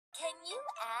Can you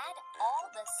add all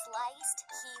the sliced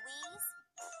kiwis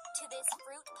to this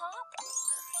fruit pop?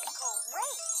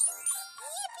 Great!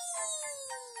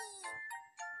 Yippee!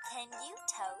 Can you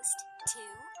toast 2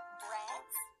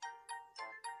 breads?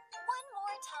 One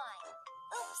more time.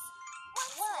 Oops.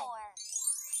 Once more.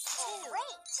 2.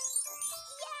 Great!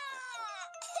 Yeah!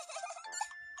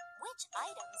 Which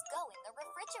items go in the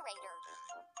refrigerator?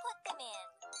 Put them in.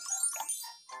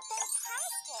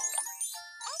 Fantastic!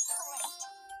 Excellent!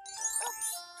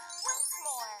 Oops. Once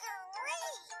more.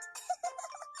 Great!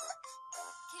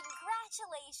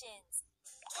 Congratulations!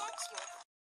 Catch your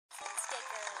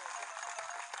sticker.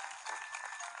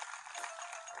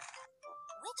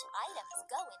 Which items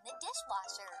go in the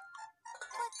dishwasher?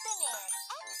 Put them in.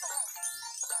 Excellent!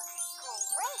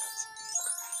 Great!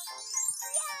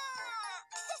 Yeah!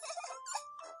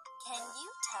 Can you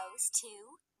toast 2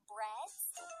 breads?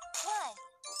 1,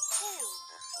 2.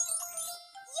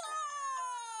 Yay!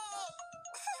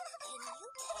 Can you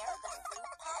pair the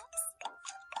fruit pops?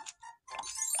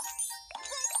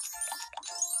 Good.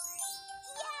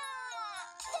 Yeah!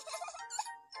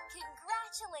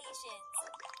 Congratulations!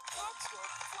 Catch your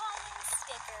flying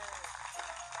sticker.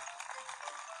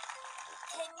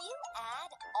 Can you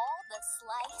add all the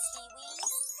sliced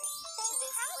kiwis to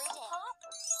this fruit pop?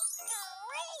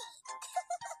 Great!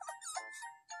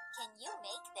 Can you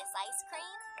make this ice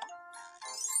cream?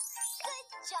 Good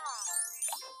job!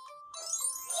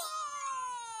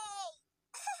 Yay!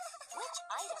 Which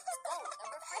items go in the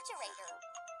refrigerator?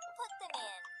 Put them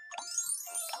in.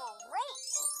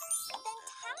 Great!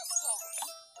 Fantastic!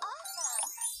 Awesome!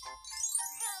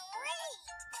 Great!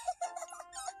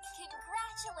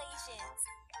 Congratulations!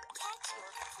 Catch your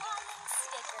flying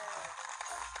sticker.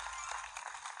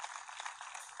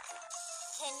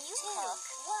 Can you cook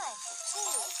 1, 2?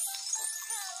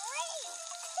 Great!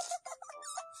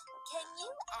 Can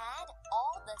you add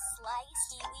all the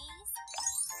sliced kiwis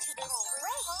to this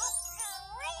fruit pop?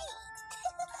 Great!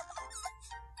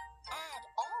 Add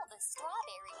all the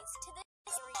strawberries to this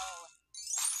bowl.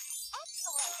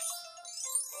 Excellent!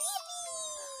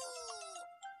 Yippee!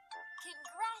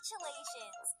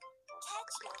 Congratulations!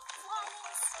 Catch your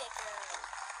flying sticker.